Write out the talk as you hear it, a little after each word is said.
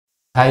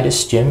Hi,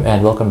 this is Jim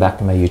and welcome back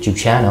to my YouTube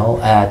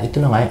channel. At ito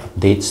na nga yung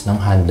updates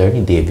ng handler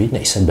ni David na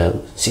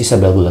si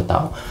Isabel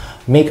Bulatao.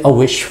 Make a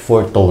wish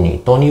for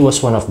Tony. Tony was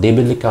one of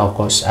David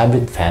Licauco's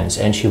avid fans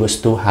and she was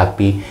too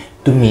happy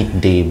to meet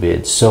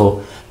David.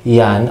 So,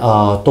 yan,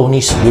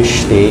 Tony's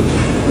wish day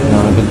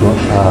na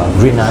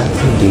grinant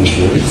from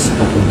David.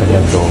 Pupunta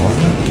niya doon.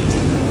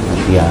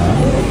 Yan.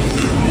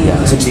 Yan.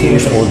 16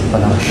 years old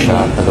pa lang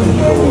siya,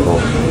 taga-Mindoro.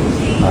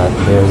 At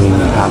very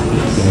happy,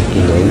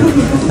 kinikilig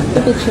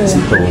si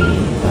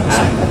Tony.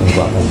 Sa ating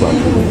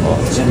gwapong-gwapo din o.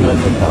 Si David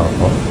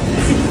Licauco.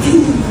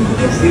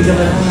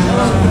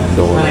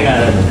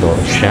 Sa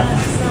Mindoro siya.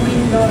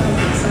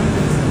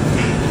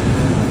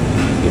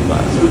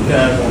 Diba?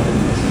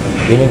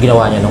 Yun yung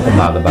ginawa niya nung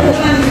umaga bago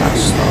siya ng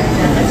FastTalk.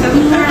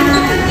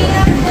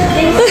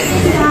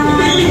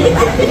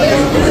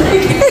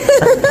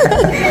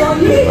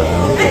 Diba?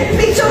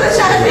 Picture na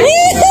siya!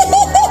 David Licauco.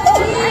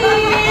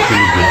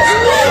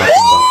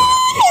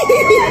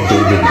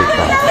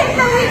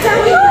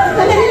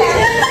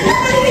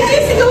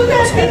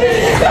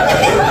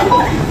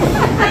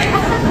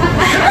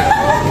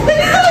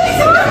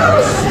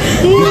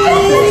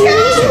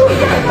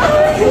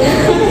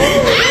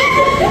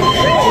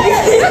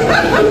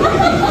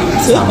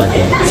 Sama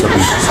din sa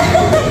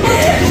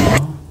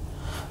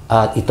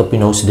at ito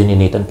pinost din ni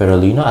Nathan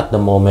Perolino. At the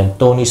moment,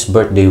 Tony's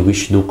birthday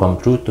wish do come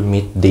true to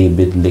meet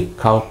David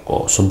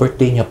Licauco. So,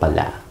 birthday niya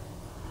pala.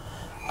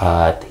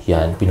 At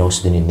yan,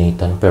 pinost din ni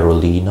Nathan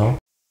Perolino.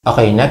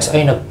 Okay, next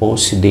ay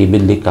nag-post si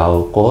David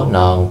Licauco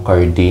ng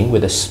carding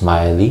with a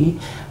smiley.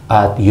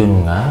 At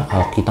yun nga,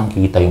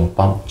 kitang-kita yung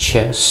pump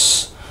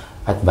chest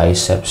at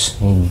biceps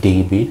ni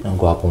David, ang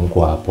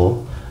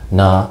gwapong-gwapo,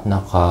 na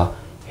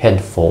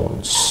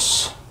naka-headphones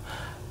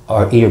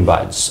or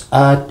earbuds.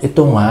 At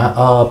ito nga,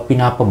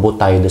 pinapabot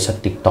tayo sa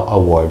TikTok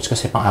Awards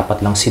kasi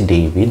pang-apat lang si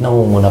David.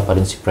 Nangunguna pa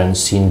rin si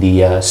Francine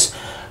Diaz,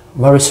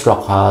 Maris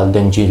Rocal,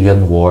 then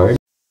Jillian Ward.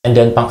 And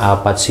then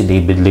pang-apat si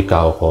David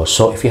Licauco.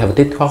 So if you have a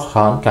TikTok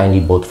account, kindly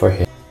vote for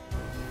him.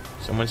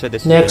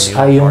 Next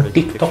ay yung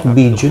TikTok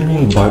video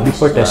ni Barbie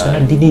Forteza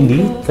na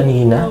dinelete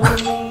kanina.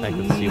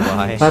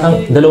 Parang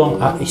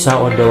isa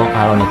o dalawang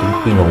araw natin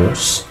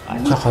pinost.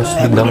 Tsaka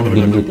biglang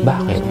delete.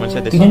 Bakit?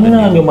 Tingnan nyo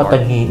na yung mata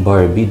ni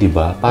Barbie, di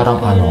ba?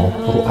 Parang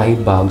puro eye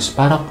bags.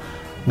 Parang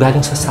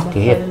galing sa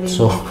sakit.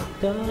 So,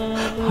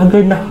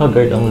 haggard na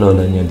haggard ang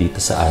lola niya dito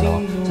sa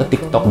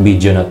TikTok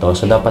video na to.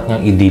 So, dapat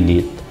niyang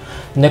i-delete.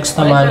 Next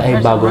naman ay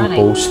bagong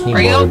post ni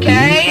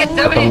Barbie.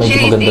 At ang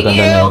medyo maganda-ganda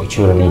na yung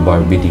itsura ni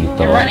Barbie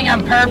dito. Na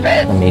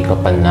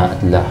make-upan na at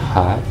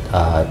lahat.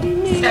 At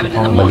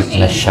ang balik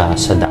na siya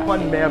sa dati.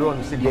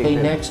 Okay,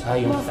 next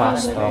ay yung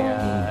FastTalk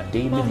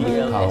ni David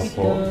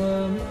Licauco.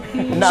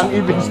 Na ang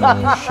ibig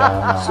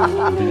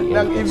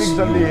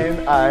sabihin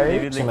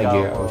ay si my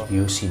gear of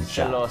usage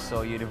siya.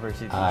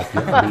 At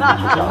yung David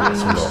Licauco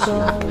seloso.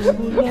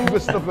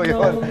 Gusto ko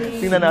yun.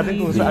 Tingnan natin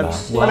kung saan.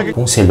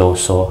 Kung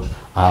seloso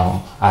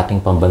ang ating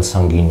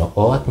pambansang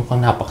Ginoo at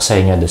mukhang napaksaya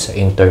niya doon sa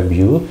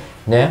interview.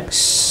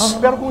 Next.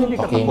 Pero kung hindi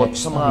ka takot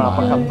sa mga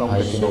pagkakataon,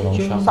 ay tinanong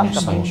siya kung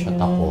saan siya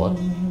takot.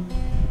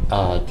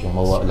 At yung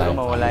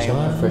mawala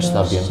yung first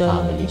love yung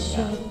family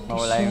niya.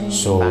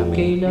 So,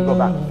 you go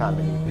back to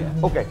family.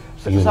 Okay.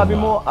 Sabi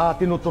mo,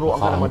 tinuturuan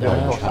ka naman dito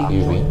sa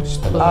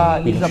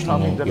it's not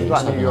something that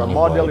you're a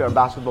model, you're a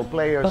basketball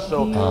player,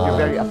 so you're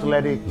very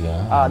athletic.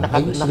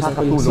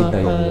 Nakakatulog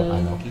na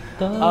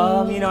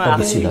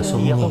Pagod sila, so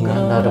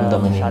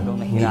naramdaman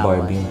ni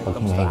Barbie yung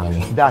paghingahinga ni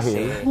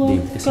David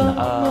kasi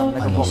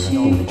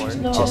nag-boxing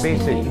siya sa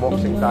basic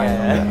boxing tayo.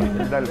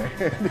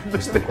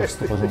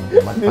 Gusto ko nung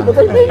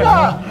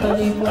matpangalaman.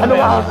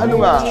 Ano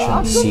nga?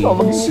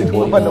 Mag-isip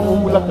ko ba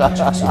namumulak ka?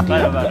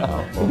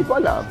 Hindi ko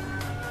alam.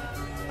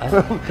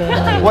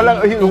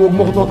 Walang, huwag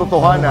mo ko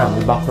totohanan.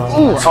 Di ba?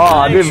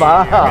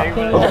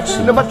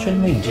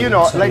 You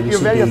know, like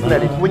you're very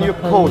athletic. When you're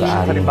coached,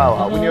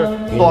 halimbawa, when you're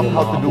taught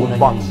how to do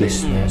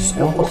boxing,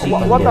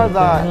 what are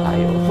the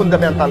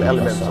fundamental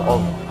elements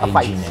of a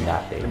fight?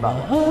 Diba?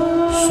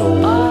 So,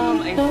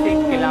 I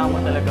think kailangan mo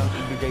talagang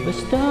ibigay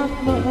yung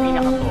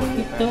pinaka-todo.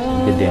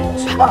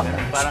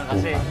 Parang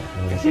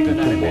kasi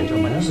kunwari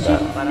medyo malasya.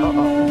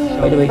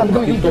 By the way,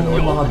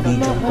 yung mga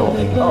video to.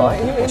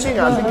 Sige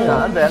nga.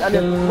 And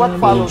then, what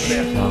follows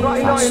there?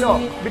 I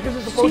know.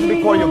 Because it's supposed to be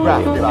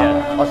choreographed, di ba?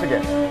 O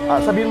sige,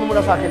 sabihin mo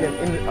muna sa akin,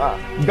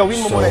 gawin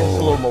mo muna in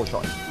slow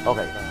motion.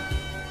 Okay.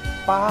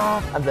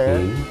 And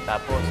then,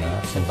 tapos,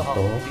 ito ka,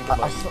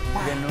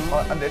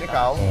 gano'n. And then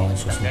ikaw,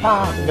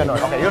 gano'n.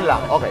 Okay, yun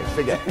lang. Okay,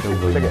 sige.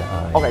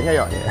 Okay,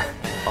 ngayon.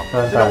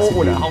 Sino mo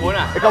muna? Ako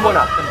muna. Ikaw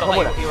muna. Ito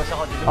kayo, iwas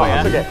ako dito ba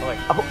yan? Sige.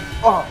 Ako,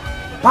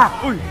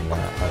 Uy!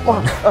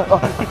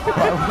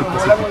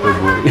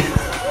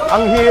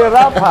 Ang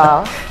hirap, ha?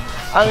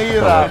 Ang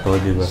hirap.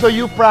 So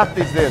you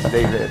practice this,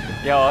 David?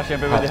 Yeah,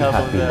 syempre with the help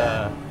of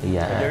the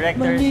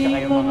directors,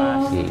 saka yung mga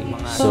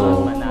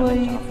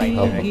help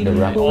of the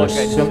directors.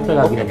 Siyempre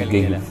lagi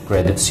nag-give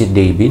credit si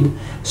David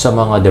sa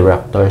mga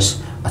directors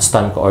at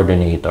stunt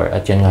coordinator.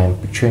 At yan nga yung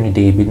picture ni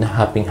David na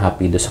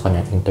happy-happy doon sa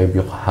kanyang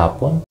interview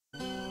kahapon.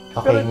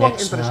 Okay, ito ang next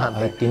na interesante.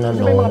 ay Kasi may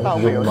tinanong mga tao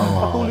yung ngayon, mga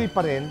patuloy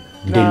pa rin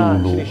na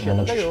delulu siniship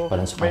na kayo.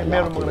 nag-parang sa Meron kanila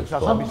mga katulad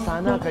nagsasabi, ko.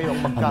 sana kayo ang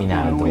Aminado.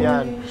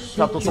 magkatuluyan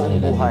sa totoong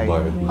Sa buhay.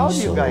 Barbie, How do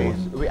you so, guys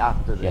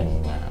react to this? Yan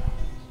nga.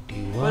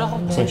 Wala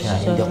akong Pasensya na,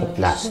 hindi ako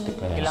plastic.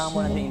 Kaya Kailangan mo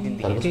natin intindihin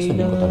talagang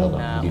sasabihin ko talaga,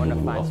 na hindi on a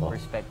lulu fan's ako.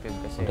 perspective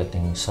kasi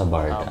Pagdating sa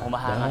barda.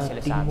 humahanga sila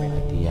sa amin.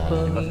 Yan.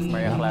 Diba,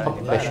 Maria Clara, diba?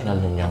 Professional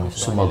na niyang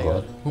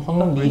sumagot. Mukhang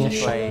hindi na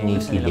siya Why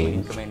gusto nila kinikilig.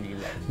 maging kami in real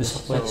life. Doon sa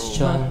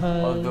question,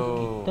 Although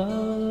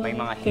may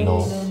mga no.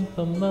 hints,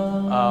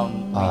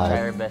 we try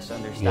our best to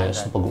understand Yes,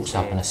 that.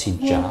 pag-uusapan na Kasi si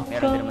Jack.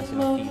 meron din naman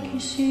silang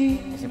feelings.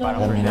 Kasi parang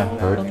Alam for niyo na them,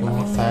 hurt yung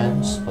mga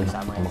fans pag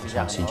kasama nakita yun mo si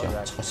kasama si and all Jack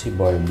that. at si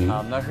Barbie.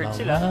 Na-hurt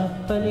sila.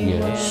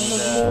 Yes,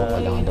 so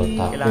kailangan daw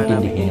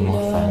intindihin yung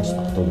mga fans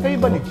na katulad Kayo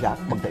ba ko. ni Jack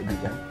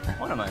magkaibigan?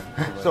 Oo naman.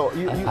 So,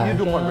 you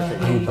do conversation.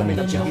 Kayo ba ni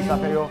Jack? Nagkikita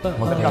kayo,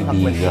 Magkaibigan.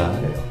 nagkakakwentuhan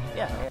kayo.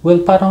 Yeah. Well,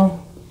 parang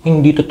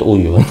hindi totoo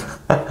yun.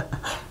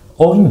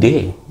 O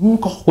hindi. Yung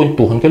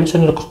kakakwentuhan. Kailan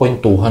sila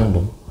nagkakwentuhan,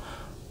 no?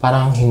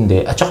 Parang hindi.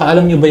 At saka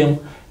alam niyo ba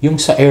yung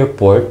sa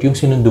airport, yung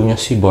sinundo niya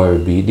si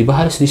Barbie, di ba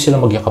halos di sila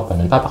magyakapan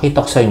nun?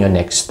 Papakita ko sa inyo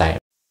next time.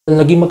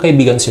 Naging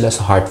magkaibigan sila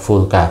sa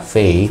Heartful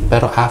Cafe,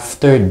 pero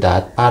after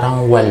that,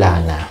 parang wala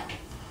na.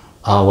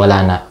 Wala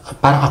na.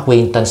 Parang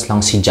acquaintance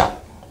lang si Jack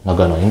na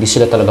gano'n. Hindi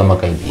sila talaga But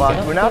magkaibigan.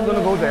 we're not gonna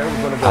go there.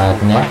 We're gonna go At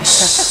to next,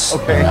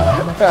 Okay.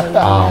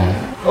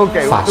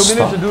 Okay, fast 2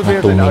 minutes to do talk na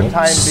this 2 and our minutes.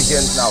 time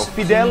begins now.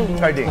 Fidel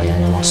Carding. Ayan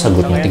yung mga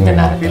sagot na tingnan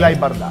natin. Pilay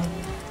Barda.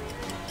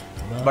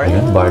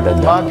 Ayun, Barda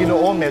daw. Mga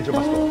ginoo, medyo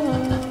basto.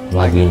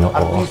 Mga ginoo.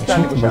 Artista,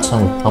 di ba siya?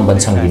 Ang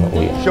bansang ginoo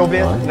yan.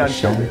 Showbiz, Ah,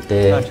 non-showbiz.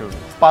 syempre.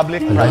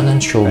 Public, Wala private. ng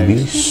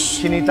showbiz.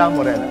 Chinita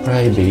Morena.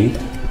 Private.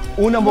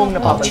 Una mong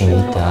napapansin.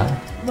 Chinita.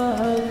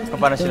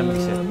 Paano sila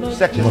mag-isip?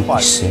 Section 5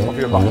 Mag-isip. of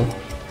your Ano? body.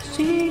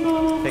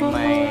 Take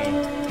my...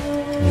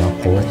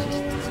 Naku.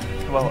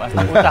 Wow,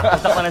 utak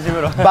pa na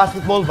siguro.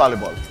 Basketball,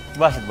 volleyball.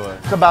 Basketball.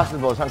 Sa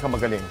basketball, saan ka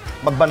magaling?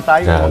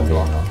 Magbantay o Grabe,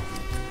 mag-block? no?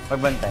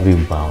 Magbantay.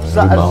 Rebound.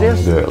 Sa Rebound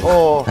assist girl. o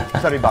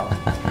sa rebound?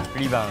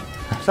 Rebound.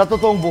 Sa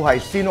totoong buhay,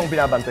 sino ang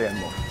binabantayan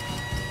mo?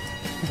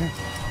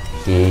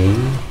 Okay.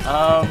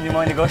 Yung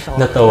mga negosyo ko.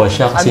 Natawa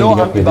siya kasi Ano hindi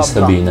ka ang pwede ibablock?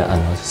 sabihin na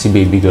si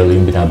baby girl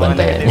yung Mga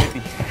binabantayan niya. negativity.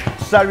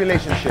 Sa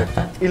relationship,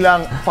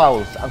 ilang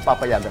fouls ang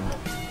papayagan mo?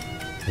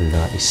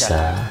 Wala,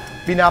 isa.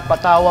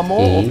 Pinapatawa mo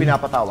o Okay.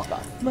 pinapatawa ka?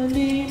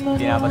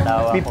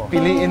 Pinapatawa ko.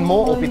 Pipiliin mo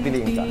o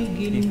pipiliin ka?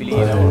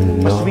 Pipiliin ako.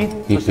 Mas sweet,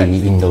 mas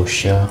Pipiliin daw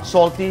siya.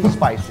 Salty,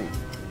 spicy.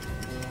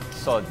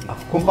 Sod.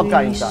 Kung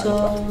pagkain ka, ano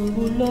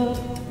ba?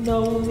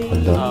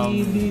 Wala.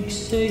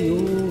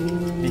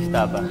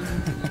 Lista ba?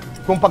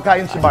 Kung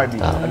pagkain si Barbie,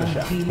 ano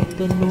siya?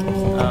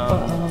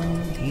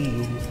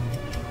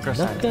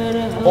 Croissant.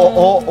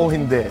 Oo o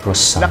hindi?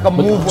 Croissant.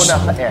 Nakamove mo na sa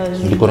Croissant. ex.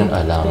 Hindi ko rin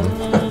alam.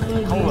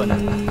 Ako ba?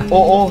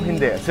 Oo,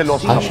 hindi.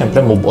 Seloso Ah, ka. syempre,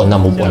 move on na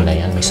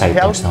yan. May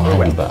sightings na nga,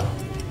 di ba?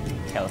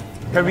 Health.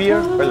 Career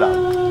or love?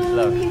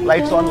 Love.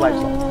 Lights on, lights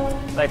off.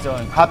 Lights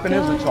on.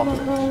 Happiness or chocolate?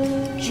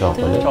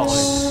 Chocolates.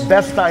 Chocolates.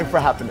 Best time for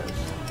happiness.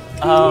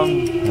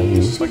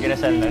 Ayun. Pag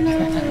kinasal na.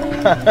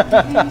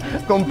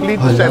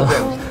 Complete Hala,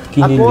 sentence.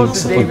 kinilig Ako sa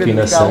si David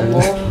pagpinasal. Licauco,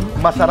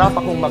 masarap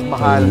akong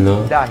magmahal Hala.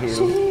 dahil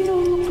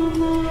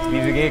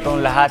Bibigay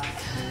kong lahat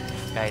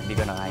kahit di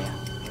ko na kaya.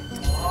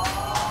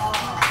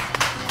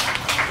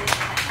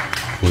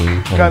 Okay,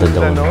 ganda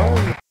daw ganda na.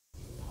 nun.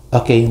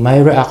 Okay, my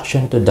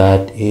reaction to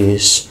that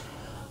is,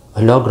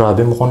 hala,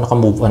 grabe, mukhang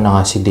nakamove on na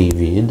nga si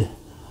David.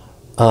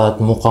 At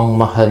mukhang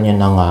mahal niya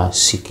na nga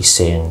si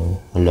Kisen.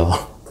 Hala.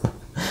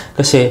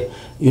 Kasi,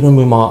 yun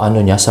yung mga ano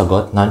niya,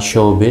 sagot,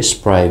 non-showbiz,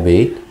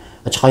 private,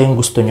 at saka yung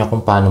gusto niya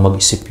kung paano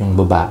mag-isip yung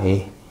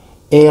babae.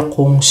 Eh,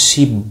 kung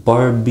si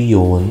Barbie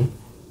yun,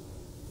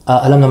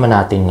 alam naman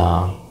natin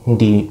na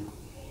hindi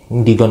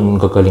ganun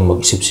gagaling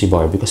mag-isip si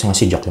Barbie kasi nga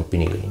si Jack yung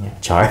pinili niya.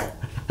 Char.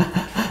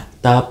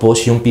 Tapos,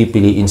 yung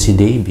pipiliin si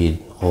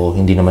David, o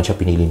hindi naman siya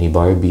pinili ni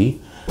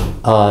Barbie,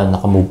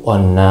 nakamove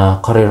on na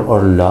career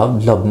or love,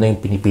 love na yung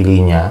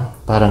pinipili niya,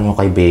 parang yung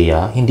kay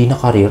Bea, hindi na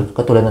career,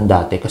 katulad ng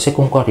dati. Kasi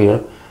kung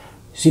career,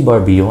 si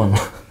Barbie yun.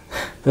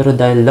 Pero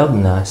dahil love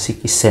na, si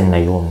Kisen na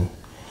yun.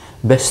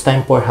 Best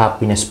time for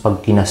happiness pag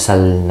kinasal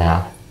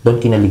na, doon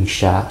kinalig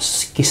siya,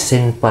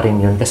 Kisen pa rin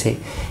yun kasi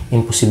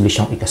imposible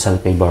siyang ikasal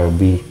kay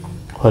Barbie.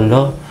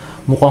 Hala,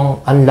 mukhang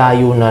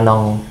anlayo na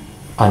ng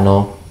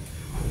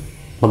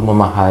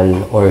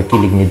pagmamahal or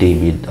kilig ni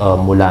David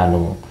mula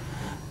nung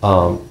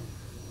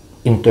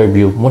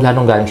interview, mula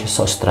nung galing siya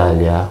sa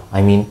Australia. I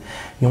mean,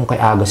 yung kay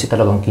Agassi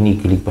talagang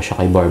kinikilig pa siya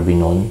kay Barbie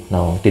noon.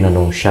 Nung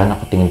tinanong siya,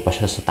 nakatingin pa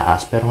siya sa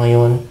taas. Pero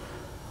ngayon,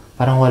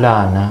 parang wala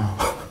na.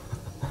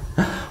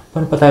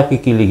 Paano pa tayo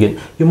kikiligin?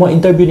 Yung mga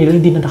interview nila,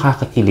 hindi na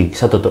nakakakilig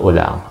sa totoo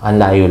lang. Ang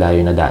layo-layo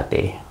na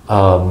dati.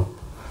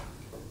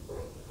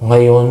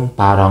 Ngayon,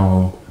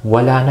 parang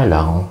wala na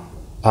lang.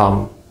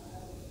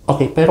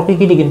 Okay, pero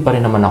kikiligin pa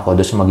rin naman ako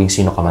doon sa maging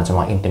sino ka man sa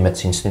mga intimate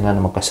scenes nila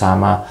na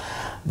magkasama.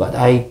 But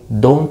I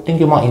don't think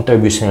yung mga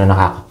interviews nila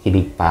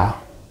nakakakilig pa.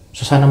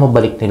 So sana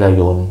mabalik nila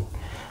yun.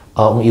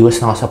 Umiwas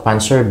na nga sa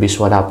fan service,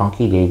 wala pang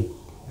kilig.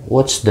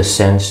 what's the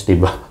sense,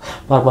 diba?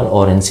 Para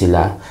panoorin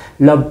sila.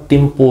 Love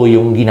team po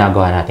yung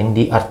ginagawa natin,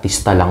 hindi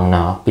artista lang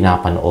na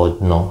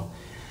pinapanood, no?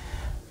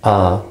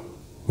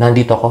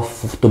 Nandito ako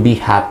to be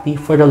happy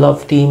for the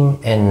love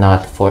team and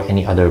not for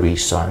any other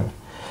reason.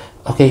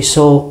 Okay,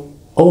 so,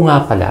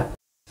 nga pala,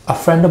 a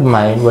friend of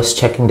mine was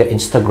checking the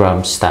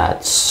Instagram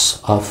stats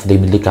of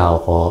David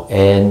Licauco,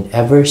 and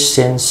ever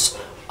since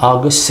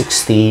August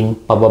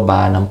 16,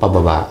 pababa ng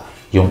pababa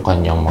yung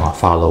kanyang mga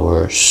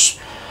followers.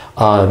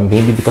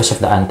 Maybe because of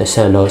the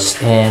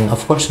antiselos, and of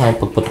course nga yung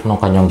pagputok ng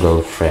kanyang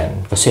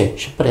girlfriend. Kasi,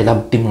 syempre,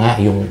 love team nga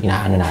yung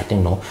inaano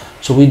natin, no?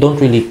 So, we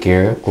don't really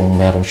care kung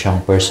meron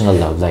siyang personal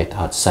love life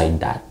outside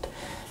that.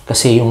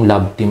 Kasi yung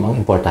love team ang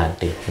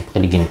importante.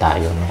 Pakiligin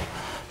tayo, no?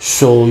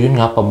 So,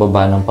 yun nga,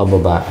 pababa ng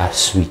pababa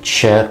as we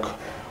check,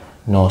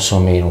 no?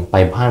 So, mayroong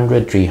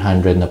 500,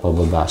 300 na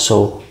pababa.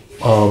 So,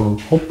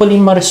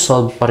 hopefully,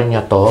 ma-resolve pa rin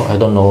niya to. I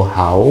don't know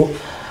how.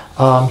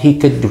 He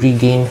could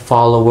regain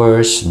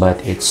followers, but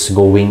it's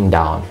going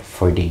down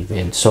for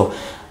David. So,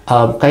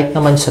 kahit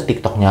naman sa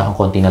TikTok niya, ang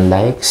konti ng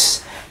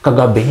likes,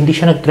 kagabi, hindi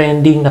siya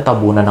nag-trending,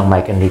 natabunan ng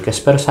Mike Enriquez,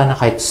 pero sana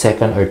kahit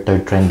second or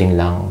third trending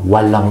lang,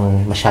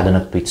 walang masyado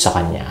nag-tweet sa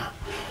kanya.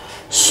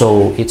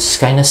 So, it's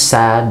kind of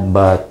sad,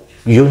 but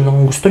yun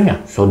ang gusto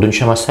niya. So, dun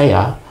siya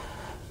masaya.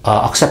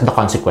 Accept the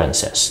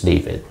consequences,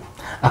 David.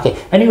 Okay,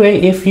 anyway,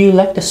 if you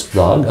like this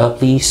vlog,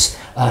 please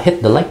hit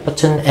the like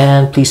button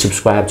and please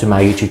subscribe to my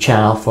YouTube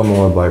channel for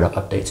more Bardock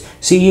updates.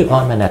 See you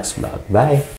on my next vlog. Bye!